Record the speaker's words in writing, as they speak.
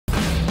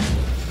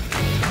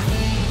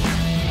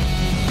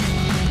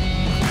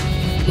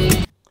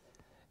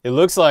It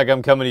looks like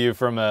I'm coming to you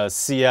from a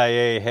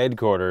CIA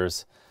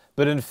headquarters,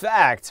 but in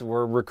fact,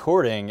 we're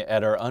recording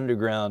at our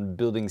underground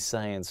building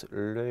science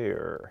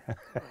lair.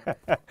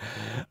 All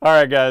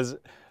right, guys,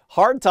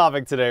 hard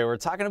topic today. We're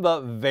talking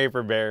about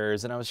vapor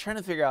barriers, and I was trying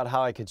to figure out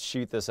how I could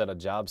shoot this at a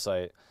job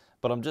site,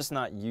 but I'm just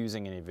not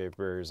using any vapor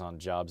barriers on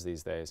jobs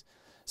these days.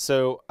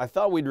 So I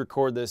thought we'd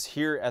record this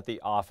here at the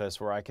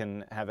office where I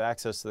can have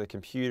access to the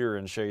computer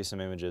and show you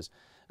some images,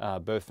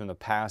 both from the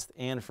past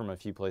and from a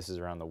few places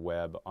around the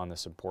web on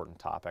this important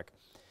topic.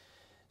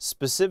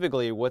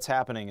 Specifically, what's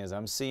happening is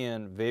I'm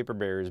seeing vapor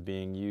barriers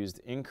being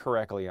used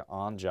incorrectly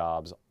on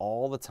jobs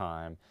all the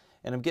time,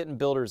 and I'm getting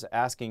builders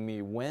asking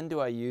me, when do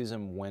I use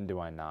them, when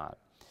do I not?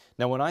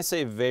 Now, when I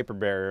say vapor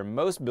barrier,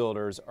 most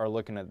builders are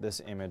looking at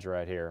this image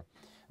right here.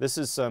 This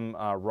is some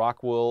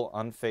rock wool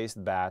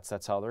unfaced bats,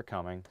 that's how they're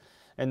coming.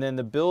 And then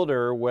the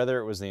builder, whether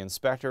it was the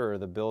inspector or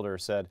the builder,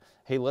 said,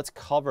 hey, let's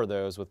cover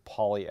those with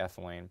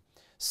polyethylene.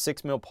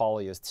 6 mil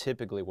poly is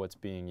typically what's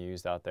being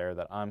used out there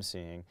that I'm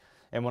seeing.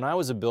 And when I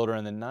was a builder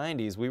in the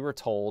 90s, we were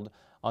told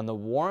on the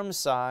warm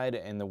side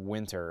in the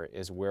winter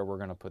is where we're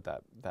going to put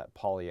that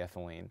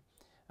polyethylene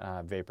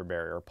vapor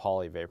barrier or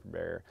poly vapor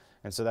barrier.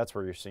 And so that's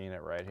where you're seeing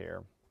it right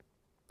here.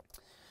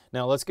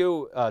 Now let's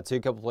go to a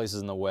couple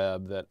places on the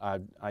web that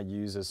I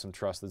use as some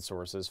trusted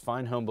sources.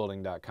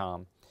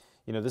 Findhomebuilding.com.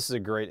 You know, this is a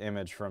great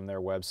image from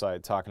their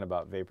website talking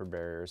about vapor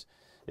barriers.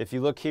 If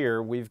you look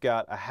here, we've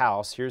got a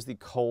house. Here's the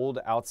cold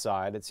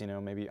outside. It's, you know,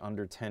 maybe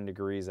under 10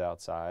 degrees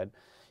outside.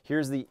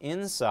 Here's the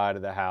inside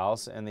of the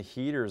house, and the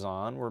heater's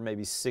on. We're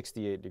maybe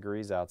 68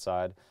 degrees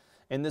outside.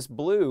 And this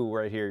blue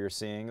right here you're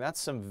seeing, that's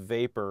some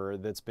vapor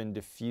that's been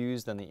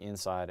diffused in the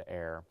inside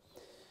air.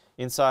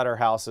 Inside our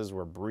houses,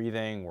 we're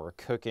breathing, we're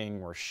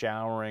cooking, we're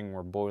showering,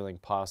 we're boiling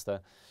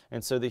pasta.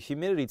 And so the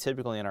humidity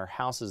typically in our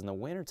houses in the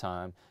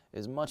wintertime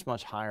is much,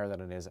 much higher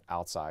than it is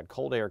outside.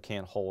 Cold air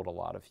can't hold a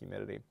lot of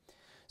humidity.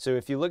 So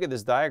if you look at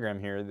this diagram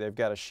here, they've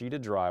got a sheet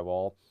of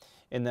drywall,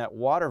 and that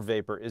water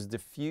vapor is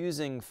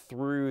diffusing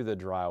through the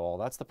drywall.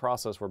 That's the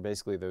process where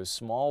basically those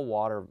small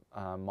water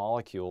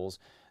molecules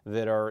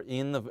that are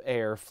in the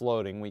air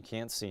floating, we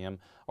can't see them,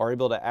 are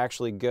able to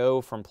actually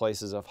go from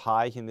places of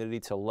high humidity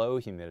to low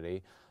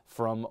humidity,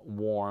 from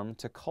warm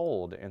to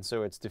cold. And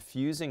so it's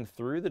diffusing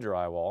through the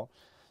drywall.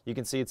 You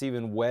can see it's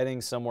even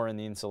wetting somewhere in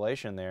the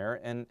insulation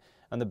there. And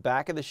on the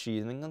back of the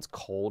sheathing, it's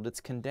cold,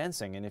 it's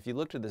condensing. And if you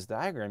looked at this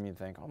diagram, you'd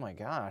think, oh my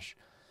gosh,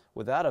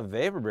 without a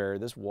vapor barrier,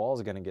 this wall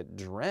is going to get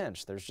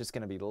drenched. There's just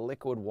going to be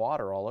liquid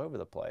water all over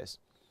the place.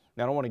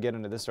 Now, I don't want to get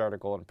into this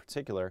article in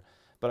particular,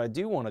 but I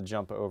do want to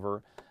jump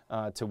over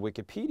to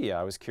Wikipedia.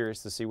 I was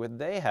curious to see what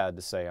they had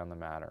to say on the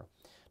matter.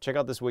 Check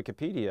out this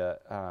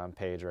Wikipedia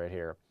page right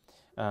here.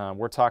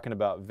 We're talking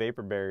about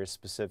vapor barriers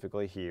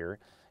specifically here,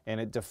 and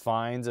it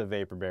defines a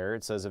vapor barrier.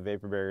 It says a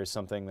vapor barrier is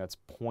something that's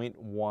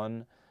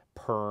 0.1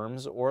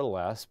 perms or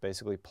less,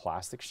 basically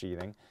plastic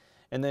sheathing.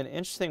 And then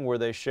interesting where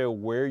they show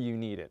where you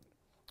need it.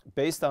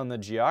 Based on the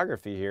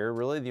geography here,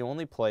 really the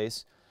only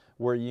place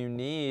where you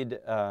need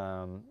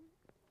an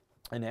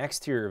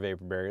exterior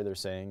vapor barrier, they're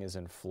saying, is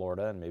in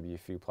Florida and maybe a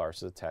few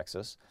parts of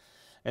Texas.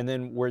 And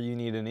then where you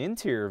need an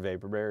interior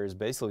vapor barrier is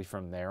basically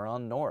from there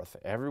on north.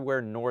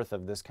 Everywhere north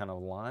of this kind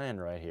of line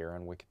right here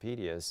on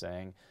Wikipedia is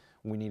saying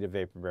we need a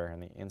vapor barrier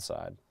on the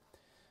inside.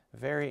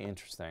 Very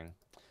interesting.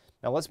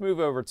 Now let's move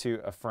over to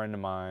a friend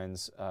of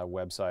mine's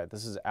website.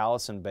 This is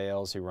Allison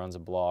Bales, who runs a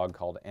blog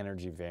called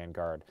Energy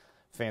Vanguard.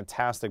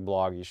 Fantastic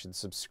blog. You should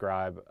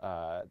subscribe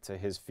to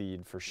his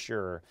feed for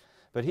sure.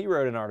 But he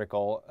wrote an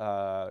article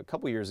a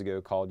couple years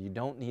ago called "You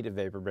Don't Need a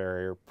Vapor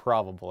Barrier,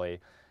 Probably."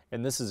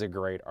 And this is a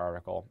great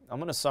article. I'm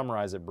going to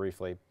summarize it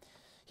briefly.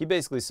 He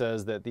basically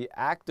says that the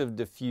act of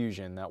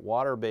diffusion, that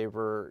water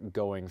vapor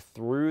going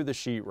through the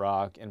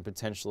sheetrock and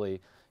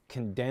potentially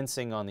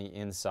condensing on the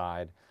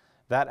inside,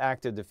 that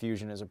act of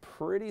diffusion is a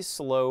pretty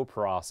slow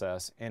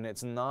process, and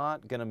it's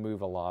not going to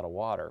move a lot of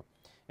water.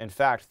 In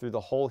fact, through the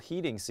whole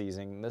heating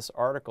season, this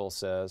article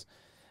says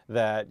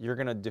that you're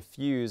going to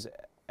diffuse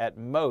at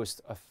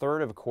most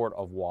 1/3 of a quart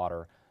of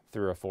water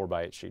through a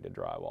 4x8 sheet of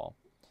drywall.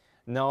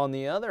 Now, on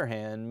the other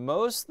hand,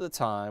 most of the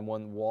time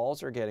when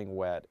walls are getting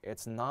wet,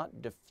 it's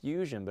not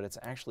diffusion, but it's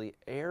actually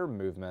air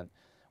movement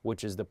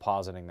which is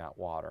depositing that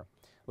water.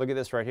 Look at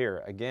this right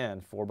here.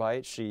 Again,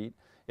 4x8 sheet.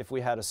 If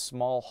we had a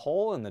small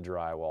hole in the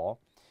drywall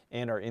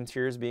and our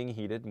interior is being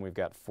heated and we've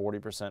got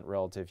 40%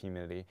 relative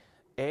humidity,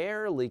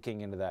 air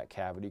leaking into that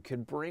cavity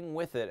could bring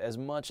with it as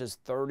much as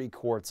 30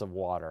 quarts of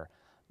water.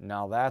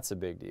 Now that's a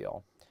big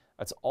deal.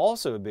 That's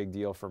also a big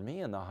deal for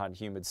me in the hot,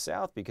 humid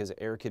south because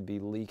air could be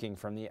leaking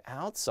from the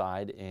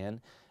outside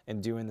in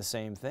and doing the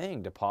same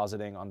thing,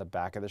 depositing on the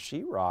back of the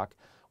sheetrock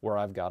where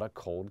I've got a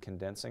cold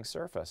condensing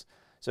surface.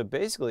 So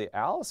basically,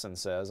 Allison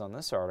says on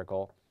this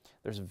article,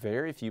 there's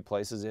very few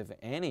places, if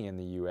any, in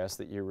the U.S.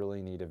 that you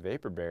really need a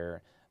vapor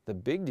barrier. The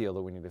big deal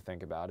that we need to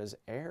think about is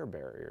air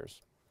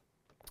barriers.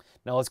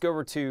 Now let's go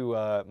over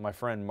to my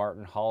friend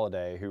Martin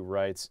Holliday, who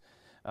writes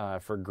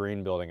for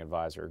Green Building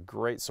Advisor,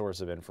 great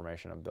source of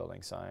information on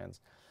building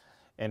science.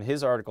 And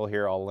his article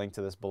here, I'll link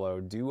to this below,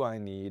 Do I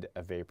Need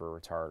a Vapor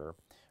Retarder?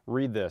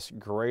 Read this,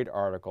 great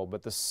article,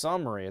 but the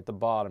summary at the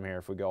bottom here,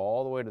 if we go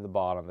all the way to the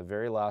bottom, the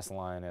very last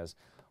line is,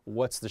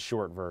 what's the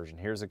short version?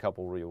 Here's a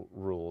couple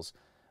rules.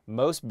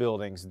 Most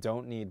buildings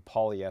don't need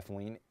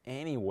polyethylene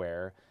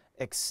anywhere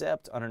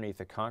except underneath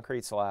a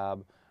concrete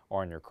slab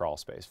or on your crawl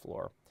space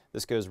floor.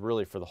 This goes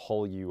really for the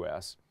whole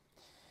U.S.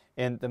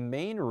 And the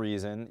main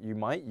reason you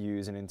might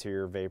use an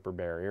interior vapor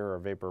barrier, or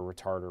a vapor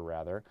retarder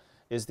rather,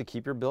 is to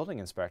keep your building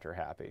inspector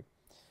happy.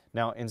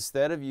 Now,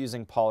 instead of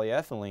using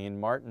polyethylene,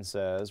 Martin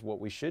says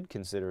what we should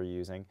consider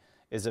using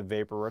is a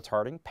vapor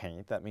retarding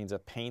paint. That means a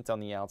paint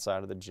on the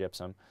outside of the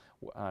gypsum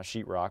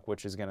sheetrock,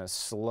 which is going to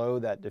slow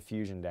that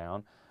diffusion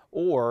down,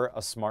 or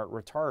a smart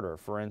retarder.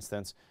 For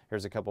instance,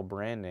 here's a couple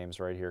brand names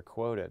right here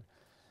quoted.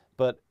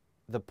 But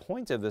the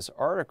point of this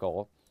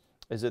article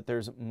is that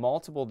there's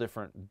multiple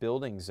different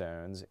building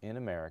zones in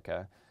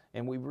America,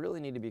 and we really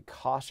need to be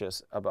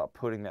cautious about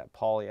putting that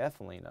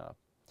polyethylene up.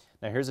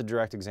 Now, here's a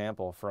direct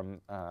example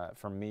from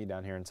me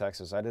down here in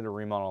Texas. I did a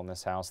remodel on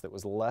this house that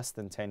was less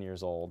than 10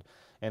 years old,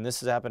 and this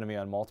has happened to me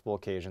on multiple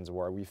occasions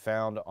where we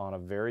found on a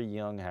very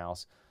young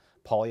house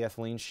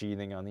polyethylene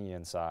sheathing on the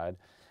inside.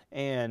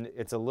 And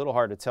it's a little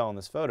hard to tell in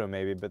this photo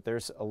maybe, but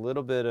there's a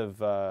little bit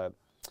of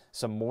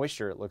some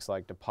moisture, it looks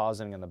like,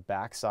 depositing on the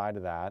back side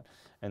of that.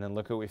 And then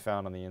look what we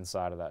found on the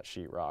inside of that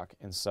sheetrock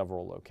in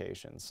several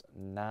locations.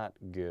 Not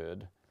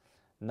good.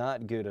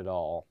 Not good at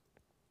all.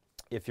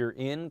 If you're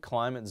in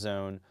climate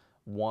zone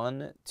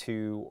 1,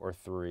 2, or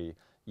 3,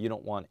 you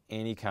don't want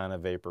any kind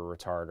of vapor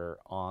retarder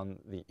on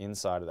the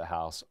inside of the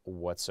house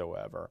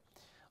whatsoever.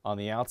 On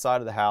the outside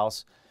of the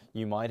house,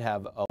 you might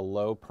have a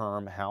low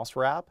perm house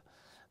wrap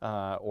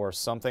or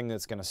something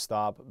that's going to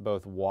stop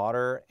both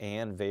water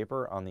and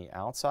vapor on the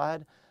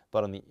outside,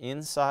 but on the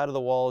inside of the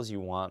walls,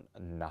 you want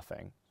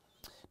nothing.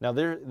 Now,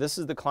 this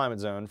is the climate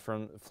zones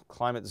from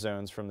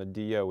the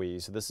DOE.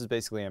 So this is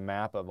basically a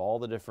map of all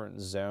the different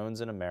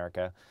zones in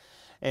America.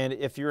 And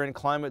if you're in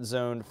climate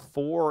zone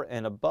 4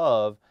 and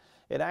above,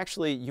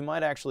 you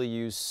might actually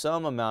use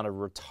some amount of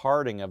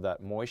retarding of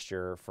that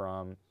moisture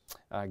from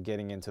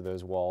getting into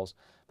those walls.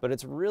 But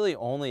it's really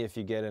only if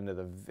you get into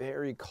the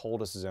very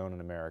coldest zone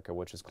in America,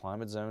 which is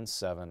climate zone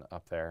 7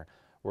 up there,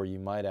 where you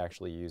might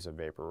actually use a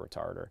vapor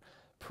retarder.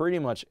 Pretty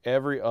much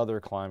every other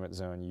climate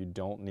zone, you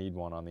don't need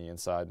one on the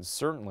inside, and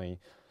certainly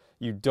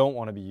you don't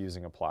want to be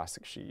using a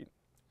plastic sheet.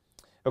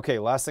 Okay,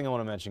 last thing I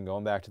want to mention,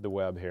 going back to the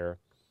web here,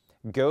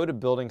 go to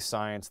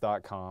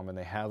buildingscience.com and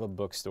they have a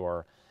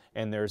bookstore,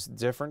 and there's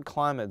different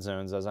climate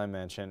zones, as I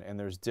mentioned, and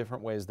there's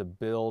different ways to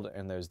build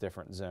in those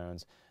different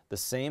zones. The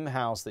same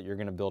house that you're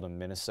going to build in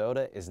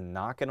Minnesota is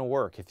not going to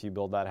work if you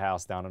build that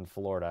house down in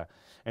Florida.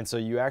 And so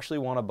you actually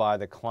want to buy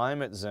the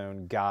climate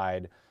zone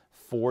guide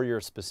for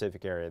your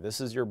specific area. This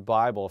is your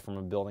Bible from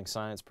a building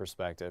science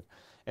perspective.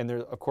 And there,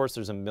 of course,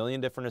 there's a million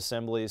different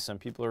assemblies. Some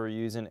people are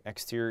using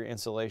exterior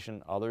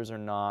insulation, others are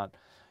not.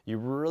 You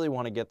really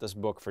want to get this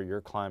book for your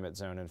climate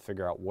zone and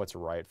figure out what's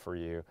right for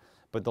you.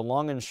 But the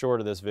long and short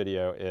of this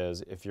video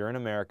is, if you're in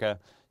America,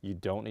 you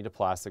don't need a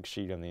plastic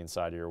sheet on the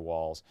inside of your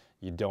walls.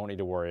 You don't need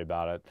to worry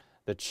about it.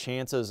 The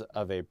chances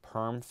of a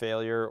perm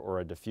failure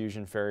or a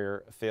diffusion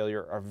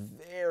failure are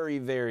very,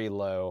 very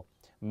low.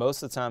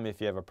 Most of the time,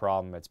 if you have a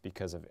problem, it's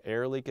because of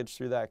air leakage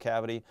through that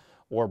cavity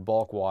or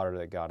bulk water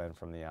that got in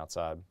from the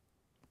outside.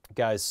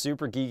 Guys,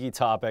 super geeky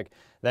topic.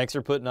 Thanks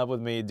for putting up with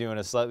me doing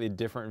a slightly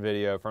different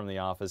video from the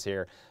office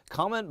here.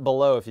 Comment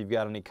below if you've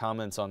got any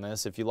comments on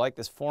this. If you like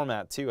this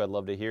format too, I'd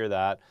love to hear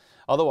that.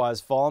 Otherwise,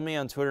 follow me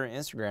on Twitter and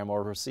Instagram,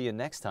 or we'll see you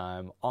next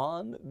time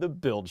on The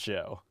Build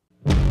Show.